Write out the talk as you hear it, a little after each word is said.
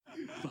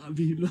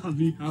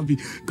Hobby.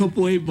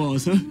 Couple 8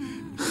 balls, huh?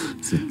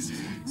 6.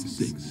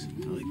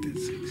 I like that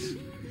 6.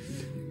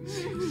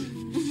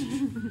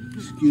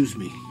 Excuse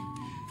me.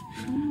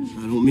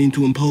 I don't mean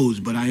to impose,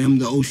 but I am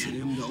the ocean.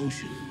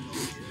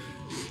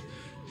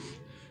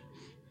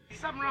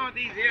 Something wrong with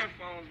these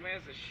earphones, man.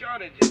 It's a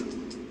shortage of them.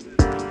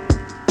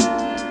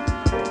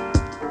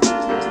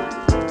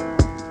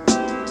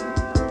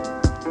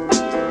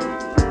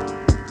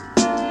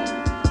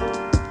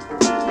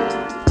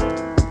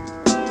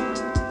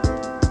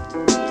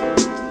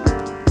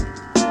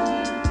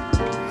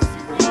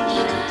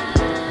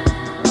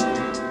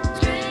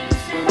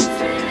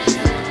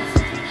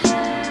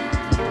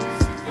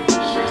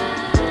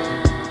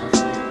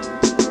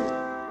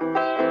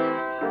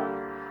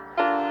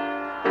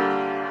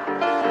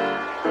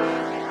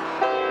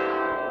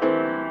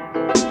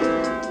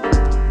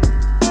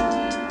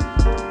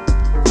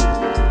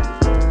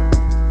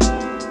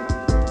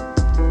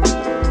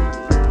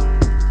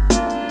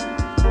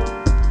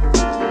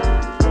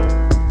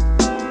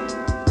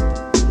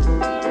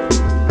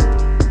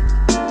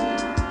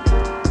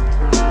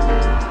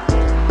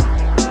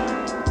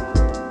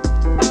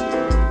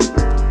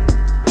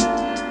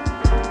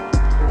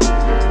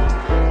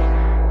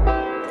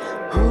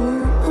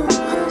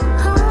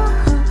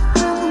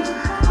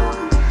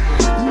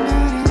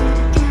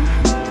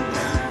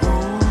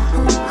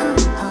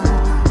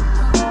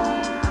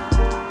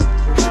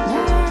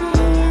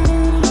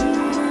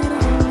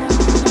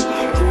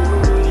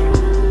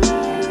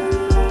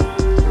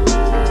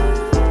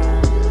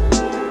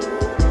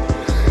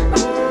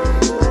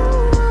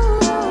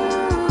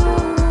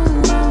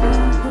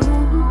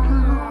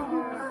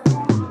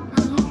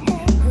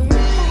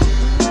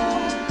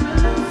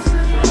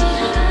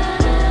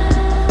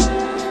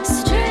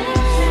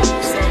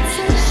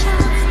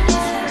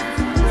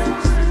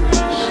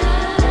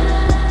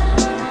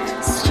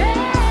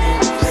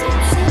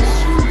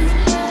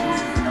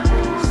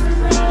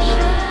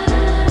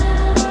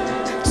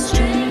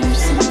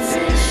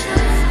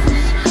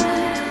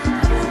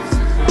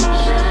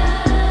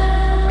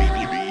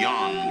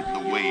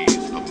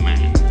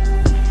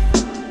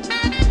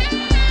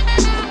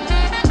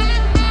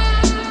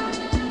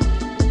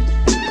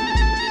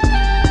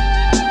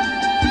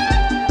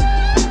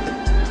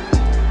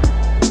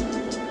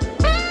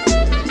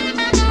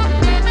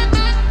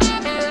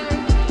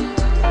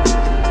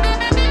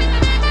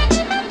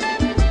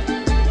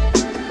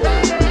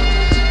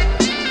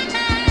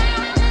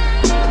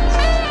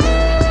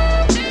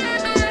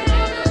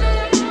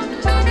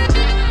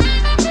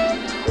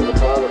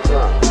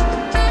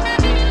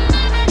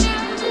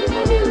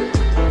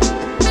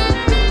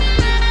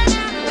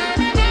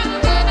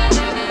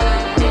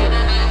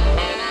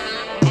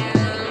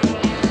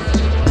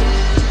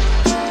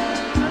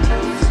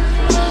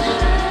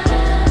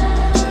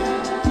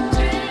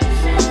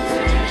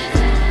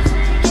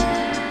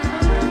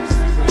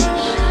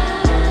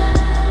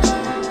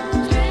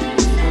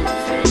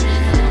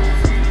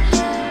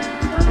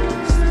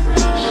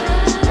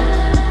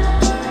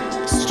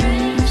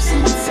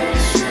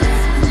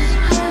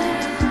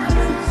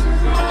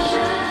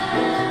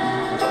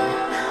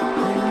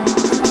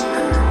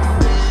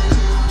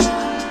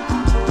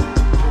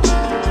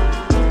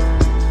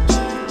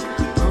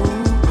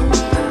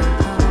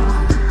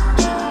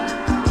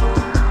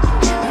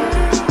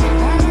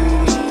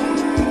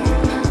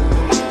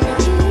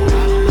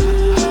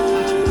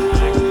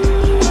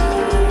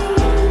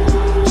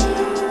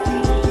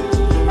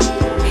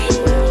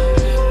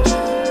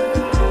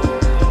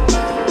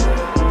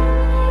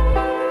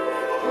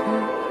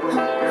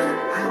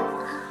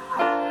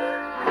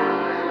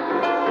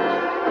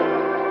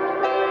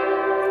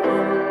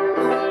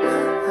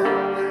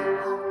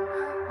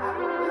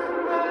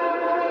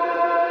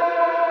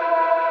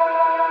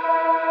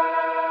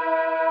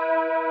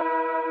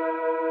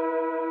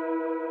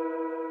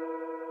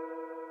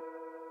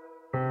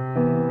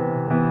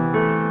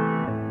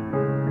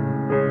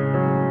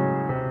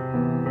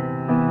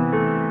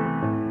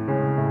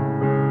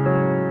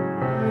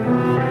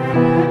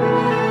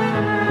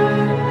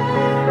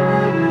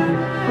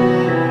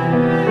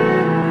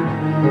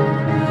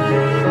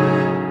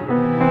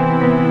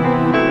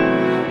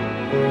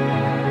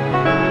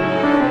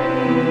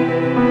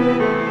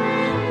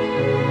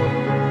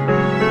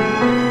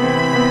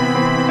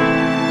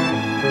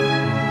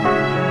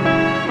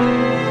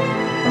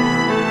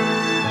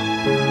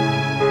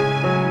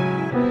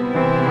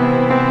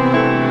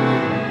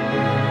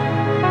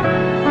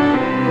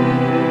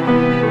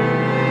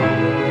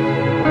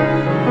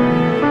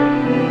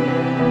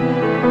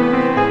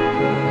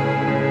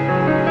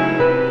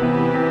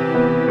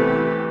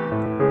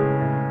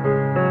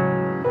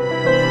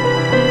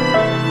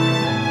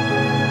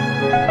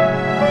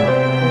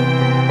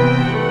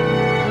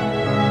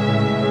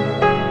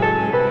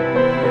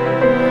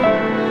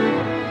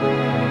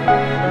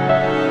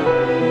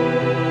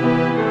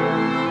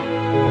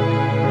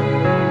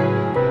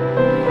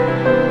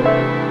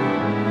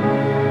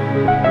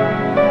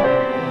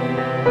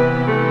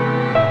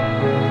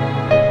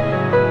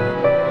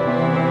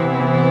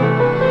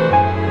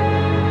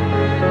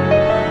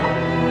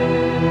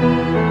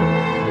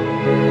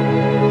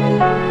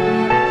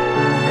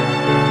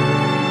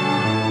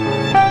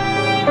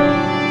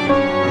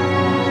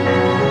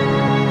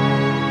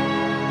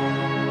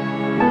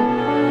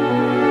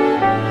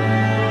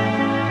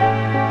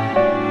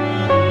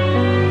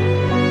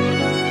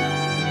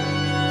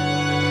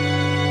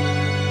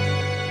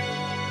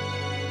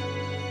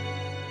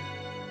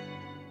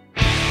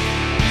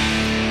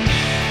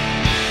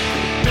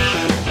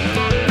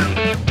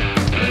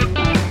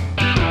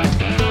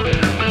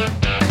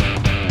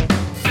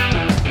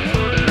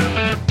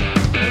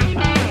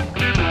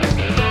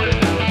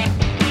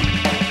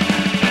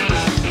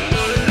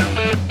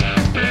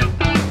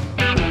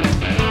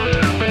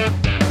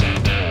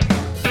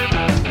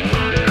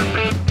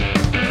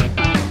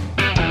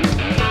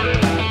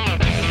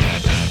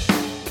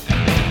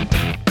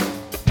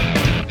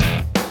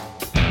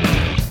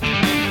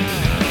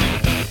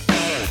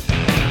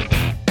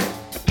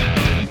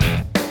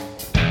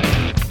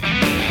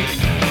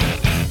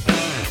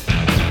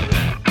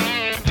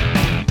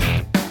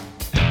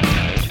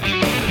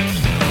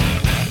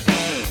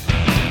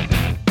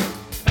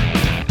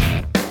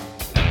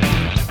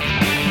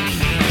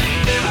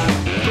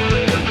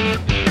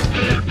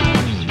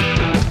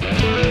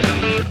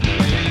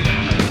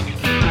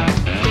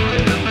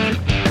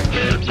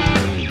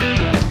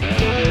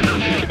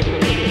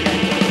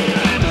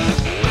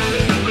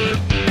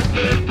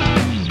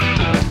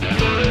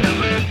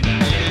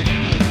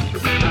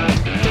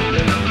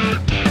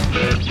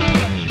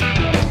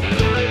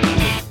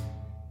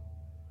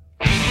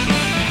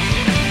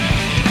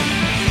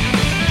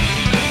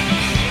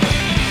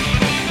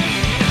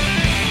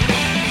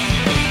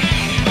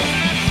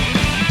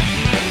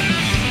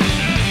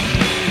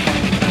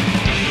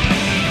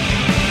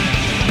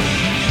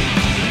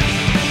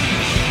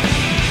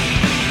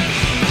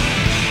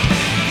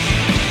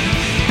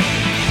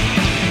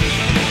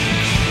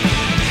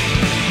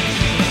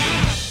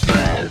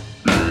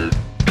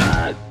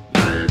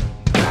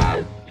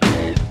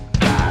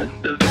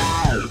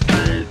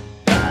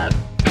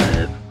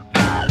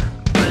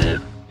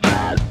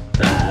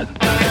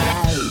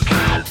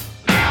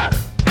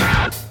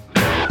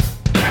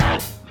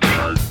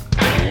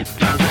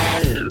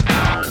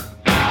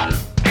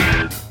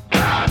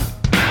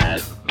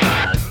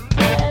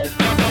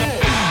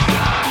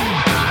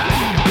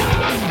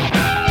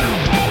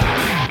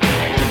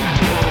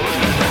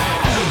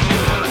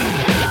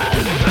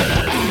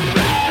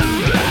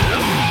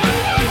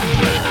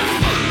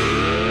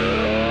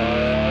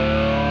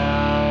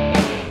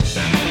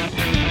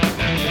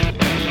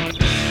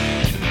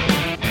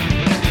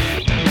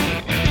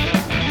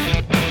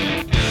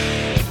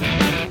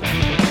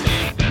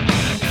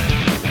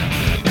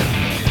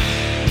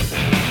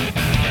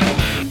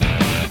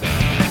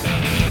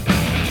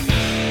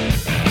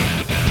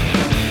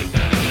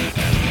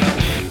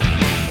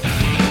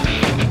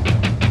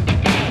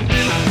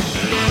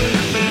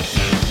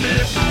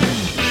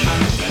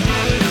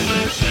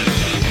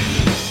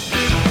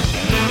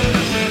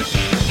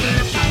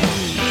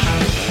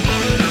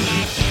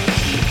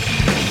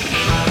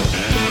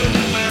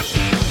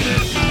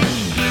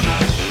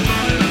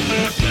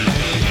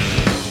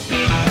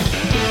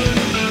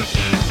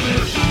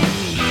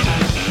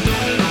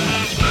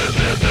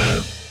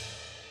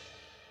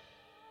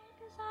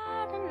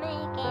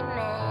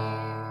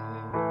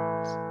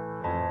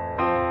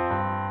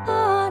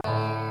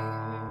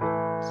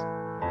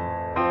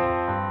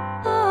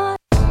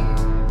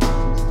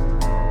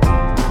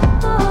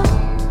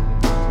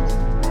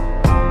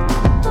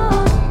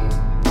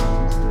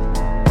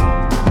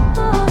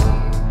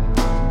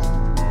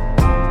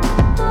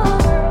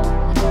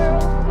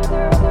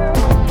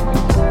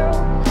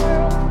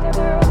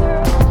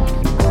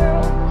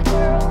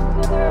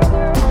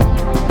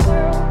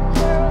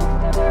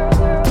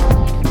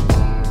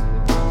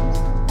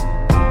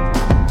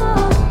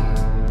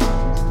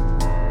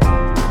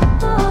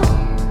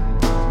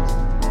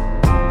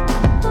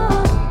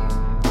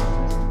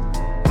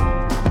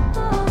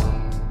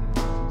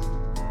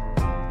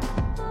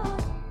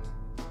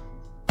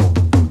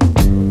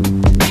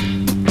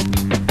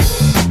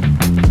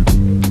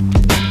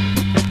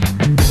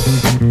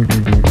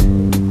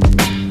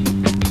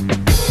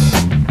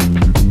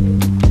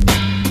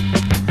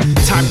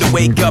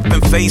 up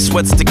and face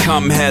what's to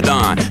come head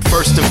on.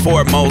 First and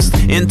foremost,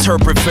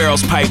 interpret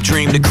Pharaoh's pipe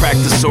dream to crack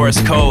the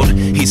source code.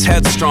 He's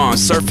headstrong,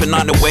 surfing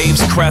on the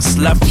waves' crest,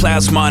 left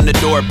plasma on the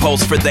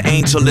doorpost for the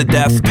angel of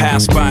death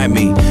pass by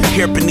me.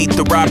 Here beneath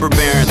the robber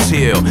baron's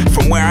heel,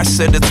 from where I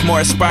sit it's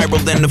more spiral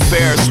than the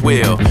Ferris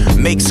wheel.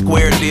 Make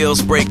square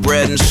deals, break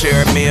bread and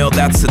share a meal,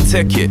 that's a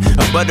ticket,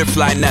 a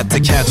butterfly net to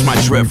catch my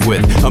drift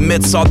with.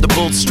 Amidst all the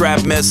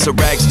bootstrap myths of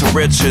rags to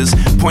riches,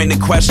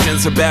 pointed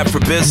questions are bad for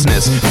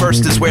business.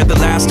 First is where the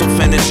last will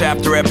finish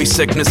after every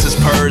sickness is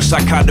purged.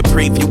 I caught a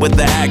preview with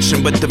the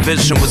action, but the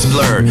vision was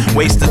blurred.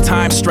 Wasted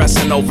time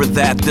stressing over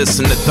that, this,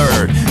 and the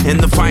third. In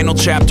the final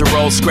chapter,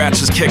 old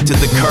scratches kicked to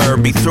the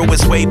curb. He threw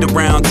his weight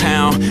around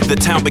town. The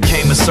town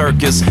became a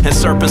circus, and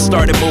serpents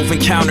started moving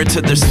counter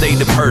to their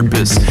stated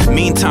purpose.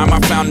 Meantime, I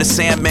found the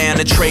Sandman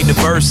and traded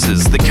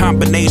verses. The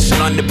combination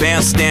on the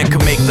bandstand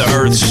could make the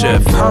earth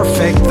shift.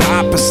 Perfect. The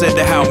opposite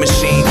of how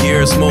machine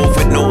gears move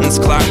with Newton's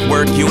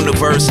clockwork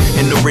universe.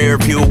 In the rear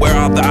view, where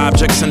all the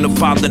objects in the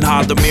fallen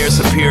hollow mirrors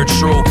appear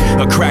true.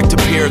 A crack to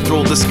peer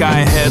through, the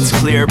sky ahead's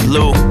clear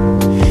blue.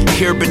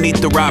 Here beneath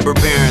the robber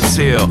baron's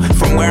hill,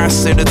 from where I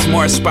sit it's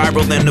more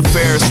spiral than the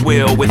Ferris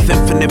wheel, with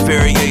infinite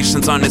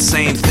variations on the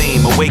same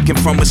theme. Awaken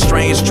from a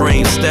strange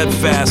dream,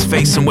 steadfast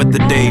facing what the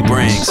day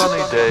brings.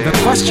 The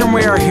question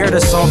we are here to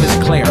solve is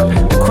clear.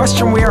 The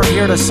question we are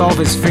here to solve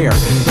is fear.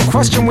 The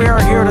question we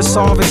are here to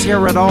solve is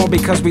here at all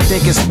because we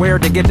think it's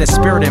weird to get the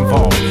spirit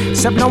involved.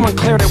 Except no one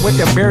cleared it with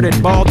their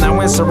bearded bald. Now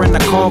answering the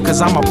call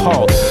cause I'm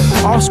appalled.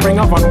 Offspring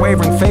of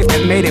unwavering faith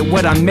that made it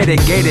with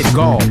unmitigated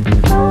gall.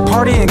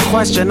 Party in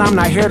question, I'm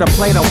not here to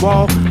play the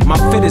wall. My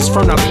fit is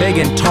from the big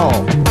and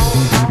tall.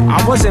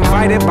 I was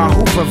invited by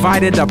who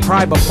provided the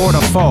pride before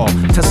the fall,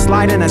 to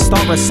slide in and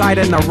start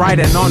reciting the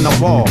writing on the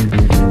wall.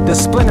 The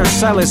splinter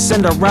cell is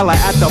Cinderella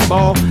at the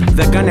ball.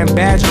 The gun and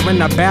badge are in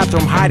the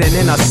bathroom hiding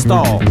in a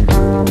stall.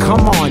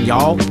 Come on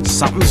y'all,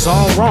 something's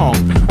all wrong.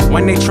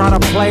 When they try to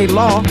play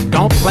law,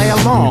 don't play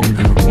along.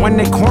 When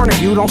they corner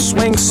you, don't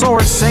swing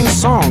swords, sing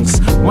songs.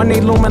 When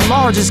they looming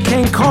large as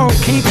King Kong,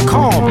 keep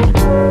calm.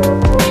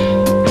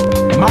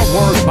 My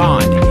word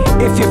bond.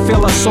 If you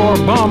feel a sore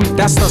bum,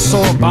 that's the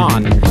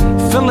Sorbonne.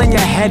 Filling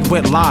your head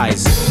with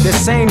lies. The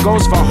same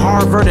goes for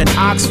Harvard and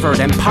Oxford.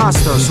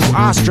 Imposters who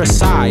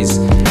ostracize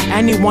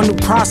anyone who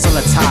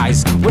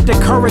proselytize. With the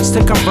courage to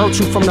convert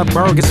you from the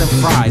burgers and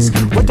fries.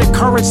 With the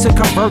courage to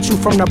convert you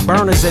from the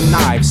burners and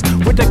knives.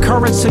 With the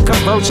courage to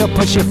convert you,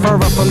 push you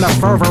further from the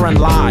fervor and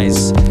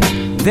lies.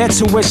 Their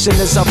tuition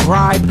is a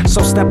bribe,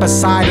 so step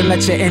aside and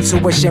let your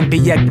intuition be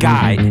your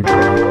guide.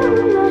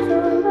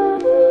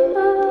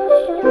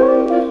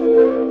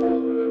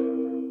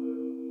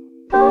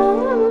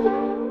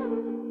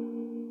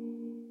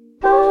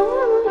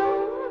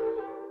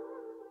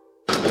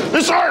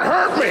 This art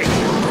hurt me!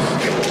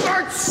 This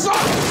art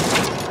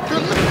sucks!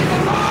 You're living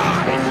a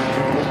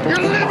lie! You're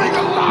living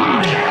a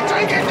lie! Yeah,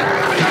 take it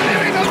down! You're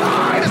living a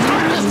lie! This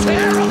art is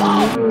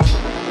terrible!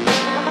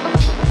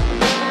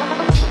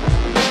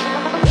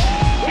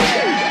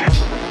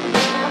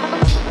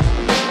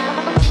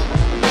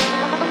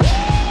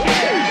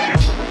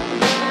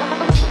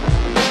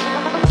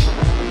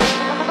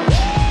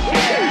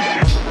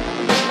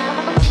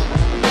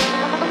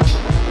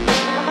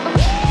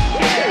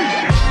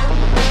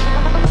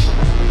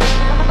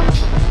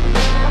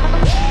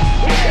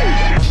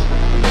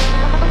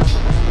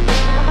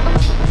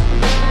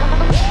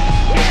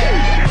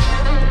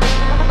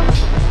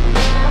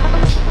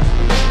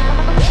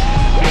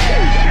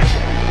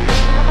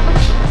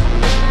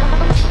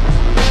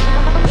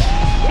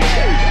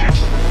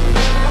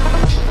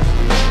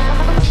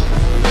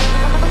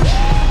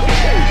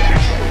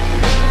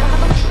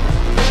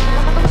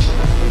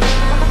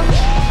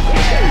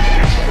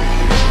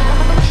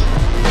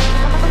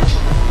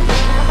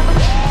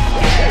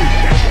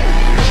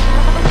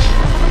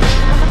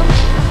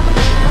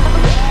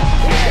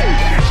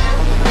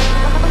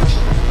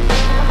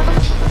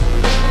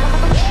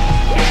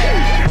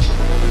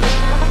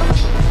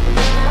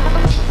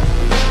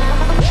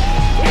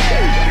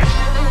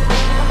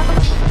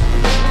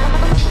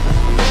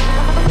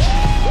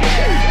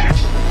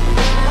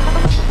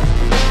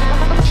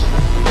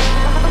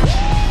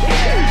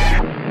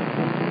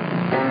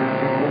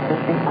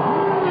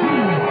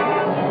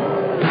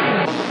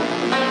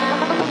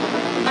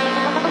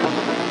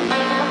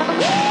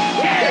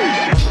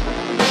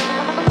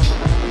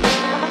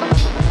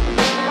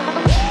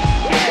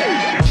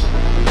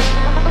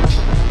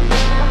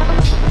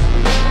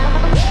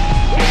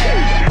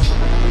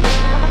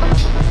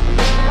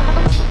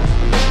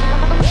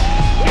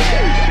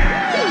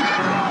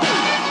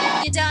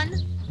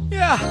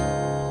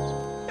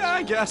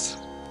 guess.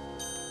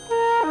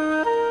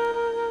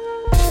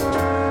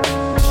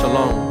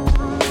 Shalom.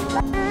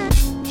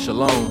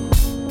 Shalom.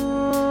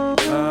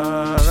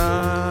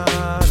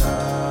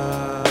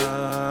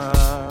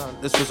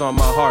 This was on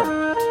my heart.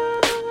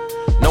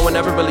 No one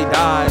ever really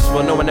dies,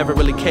 well no one ever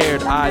really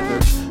cared either.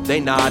 They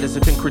nod as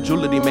if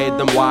incredulity made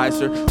them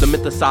wiser. The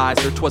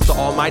mythicizer, 'twas the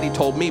Almighty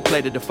told me, play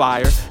the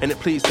defier. And it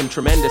pleased him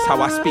tremendous how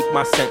I speak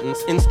my sentence.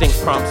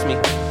 Instinct prompts me.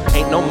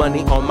 Ain't no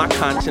money on my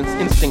conscience,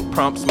 instinct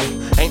prompts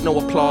me. Ain't no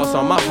applause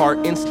on my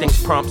heart,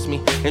 instinct prompts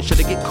me. And should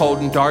it get cold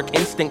and dark,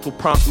 instinct will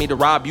prompt me to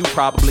rob you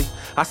probably.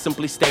 I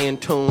simply stay in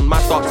tune, my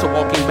thoughts are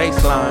walking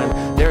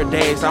baseline. There are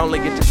days I only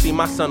get to see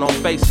my son on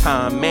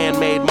FaceTime.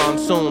 Man-made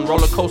monsoon,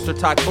 roller coaster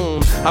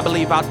tycoon. I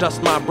believe I'll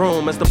dust my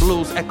broom as the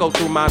blues echo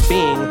through my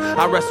being.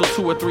 I wrestle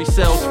 2 or 3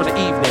 cells for the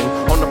evening.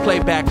 On the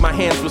playback, my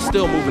hands were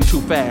still moving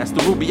too fast.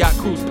 The Rubaiyat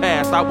cruise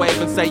past, I wave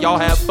and say y'all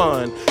have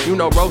fun. You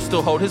know Rose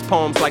still hold his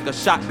poems like a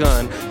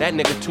shotgun. That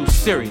nigga too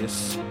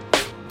serious.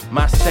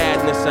 My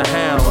sadness a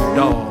hound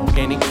dog,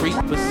 and he creep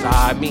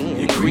beside me, and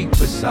he creep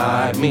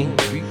beside me.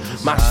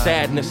 My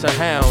sadness a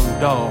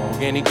hound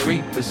dog, and he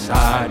creep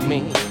beside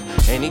me,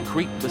 and he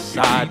creep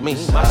beside me.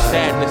 My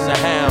sadness a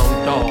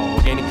hound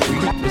dog, and he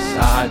creep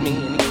beside me,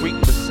 and he creep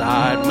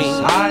beside me.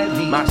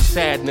 My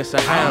sadness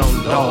a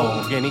hound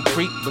dog, and he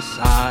creep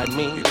beside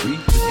me, and he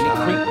creep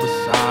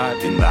beside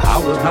me. In the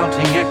howler's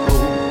mounting echo,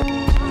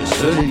 the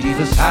certainty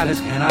the silence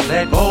cannot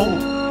let go.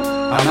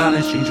 My mind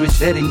has changed with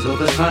settings of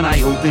the sun.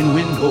 I open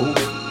window.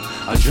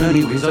 A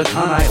journey weighs a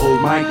ton. I hold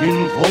my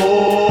info.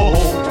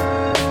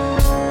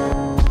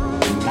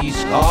 In these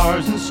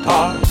scars and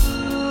stars,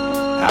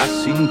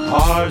 passing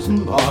cars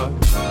and bars.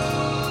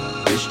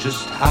 It's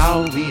just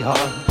how we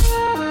are.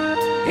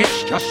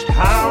 It's just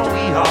how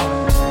we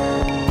are.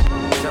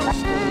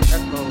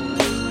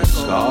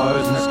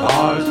 Scars and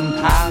stars and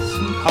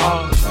passing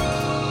cars.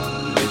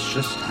 It's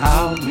just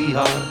how we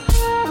are.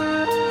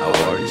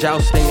 Our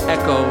jousting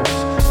echoes.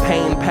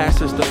 Pain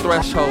passes the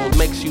threshold,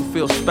 makes you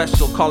feel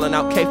special. Calling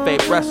out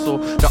kayfabe wrestle.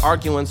 The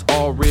arguing's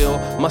all real.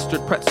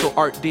 Mustard pretzel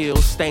art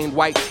deals, stained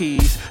white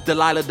tees.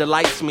 Delilah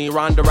delights me.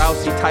 Ronda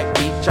Rousey type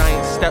beat,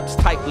 giant steps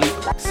tightly.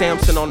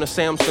 Samson on the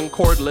Samson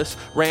cordless.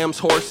 Rams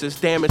horses,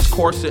 damaged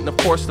corset, and of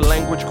course the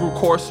language grew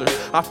coarser.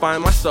 I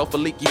find myself a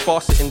leaky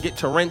faucet and get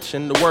to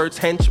wrenching. The words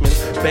henchmen,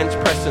 bench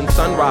pressing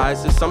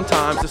sunrises.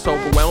 Sometimes it's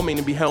overwhelming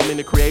to be helming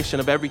the creation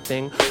of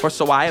everything, or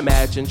so I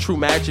imagine. True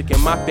magic in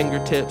my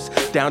fingertips,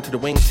 down to the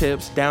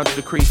wingtips, down to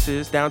the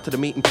creases, down to the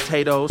meat and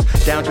potatoes,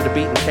 down to the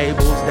beaten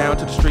tables, down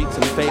to the streets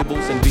and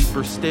fables, and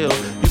deeper still,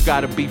 you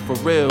gotta be for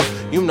real.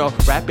 You know,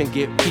 rapping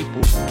get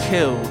people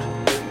killed.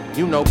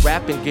 You know,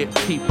 rapping get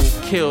people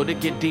killed. It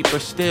get deeper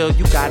still,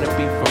 you gotta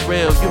be for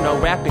real. You know,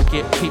 rapping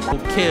get people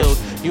killed.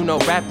 You know,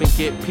 rapping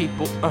get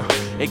people,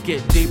 it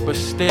get deeper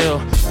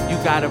still. You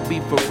gotta be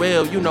for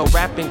real. You know,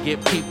 rapping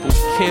get people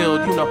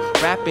killed. You know,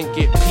 rapping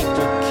get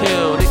people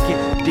killed. It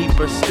get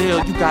deeper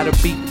still. You gotta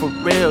be for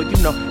real. You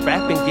know,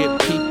 rapping get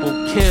people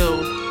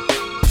killed.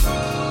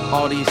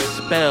 All these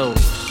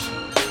spells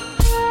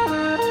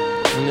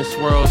in this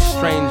world's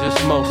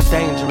strangest, most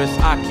dangerous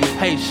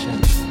occupation.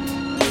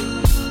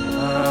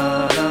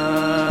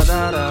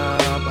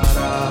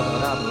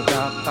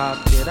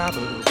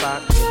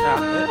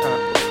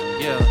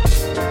 Yeah.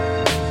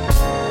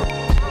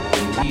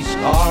 In these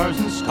scars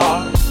and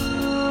stars,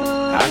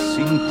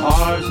 passing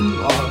cars and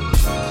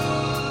bars.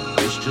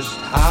 It's just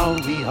how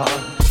we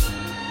are.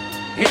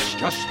 It's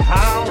just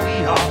how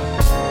we are.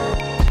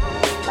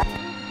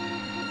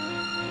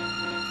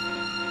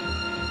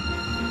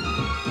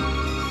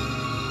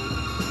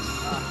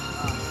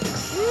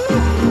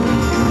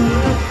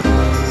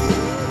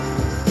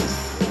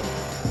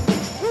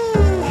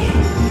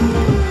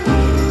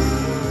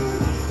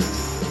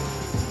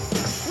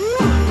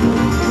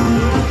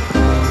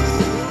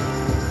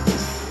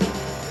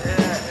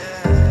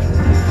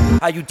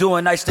 How you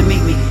doing? Nice to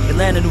meet me.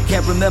 Landon who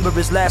can't remember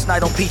his last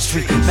night on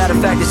Peachtree. Matter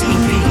of fact, it's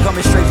EP,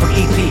 coming straight from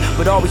EP.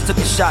 But always took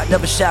a shot,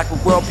 never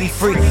shackled, world be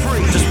free.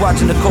 Just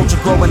watching the culture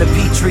grow in a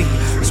Petri.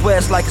 I swear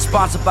it's like it's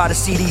sponsored by the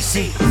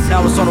CDC.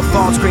 Now it's on the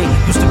phone screen,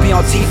 used to be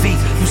on TV,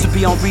 used to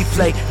be on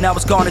replay. Now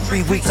it's gone in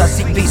 3 weeks, I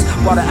seek peace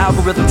while the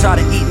algorithm try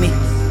to eat me.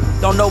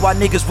 Don't know why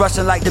niggas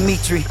rushing like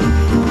Dimitri.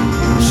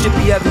 Shit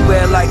be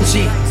everywhere like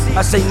G.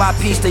 I say my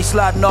piece, they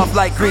sliding off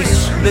like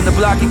grease. Been the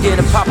block again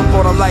and pop up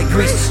on them like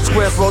grease.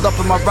 Squares rolled up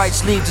in my right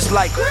sleeve just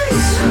like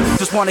grease.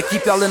 Just wanna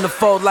keep y'all in the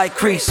fold like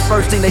crease.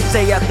 First thing they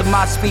say after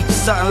my speech is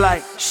something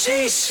like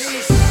sheesh.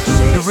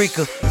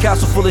 Eureka,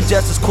 castle full of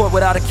justice, court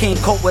without a king,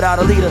 coat without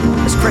a leader.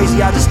 It's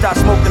crazy, I just stopped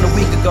smoking a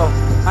week ago.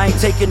 I ain't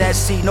taking that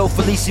seat, no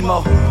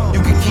Felissimo.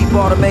 You can keep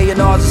all the A&Rs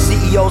and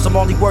CEOs. I'm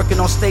only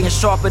working on staying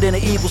sharper than the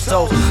evil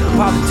souls. The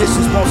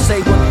politicians won't say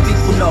what the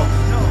people know.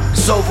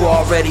 It's over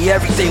already,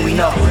 everything we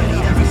know.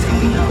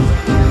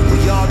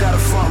 We all got a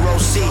front row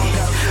seat.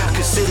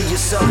 Consider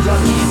yourself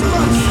lucky.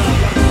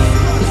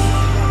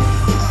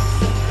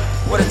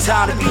 What a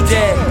time to be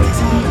dead.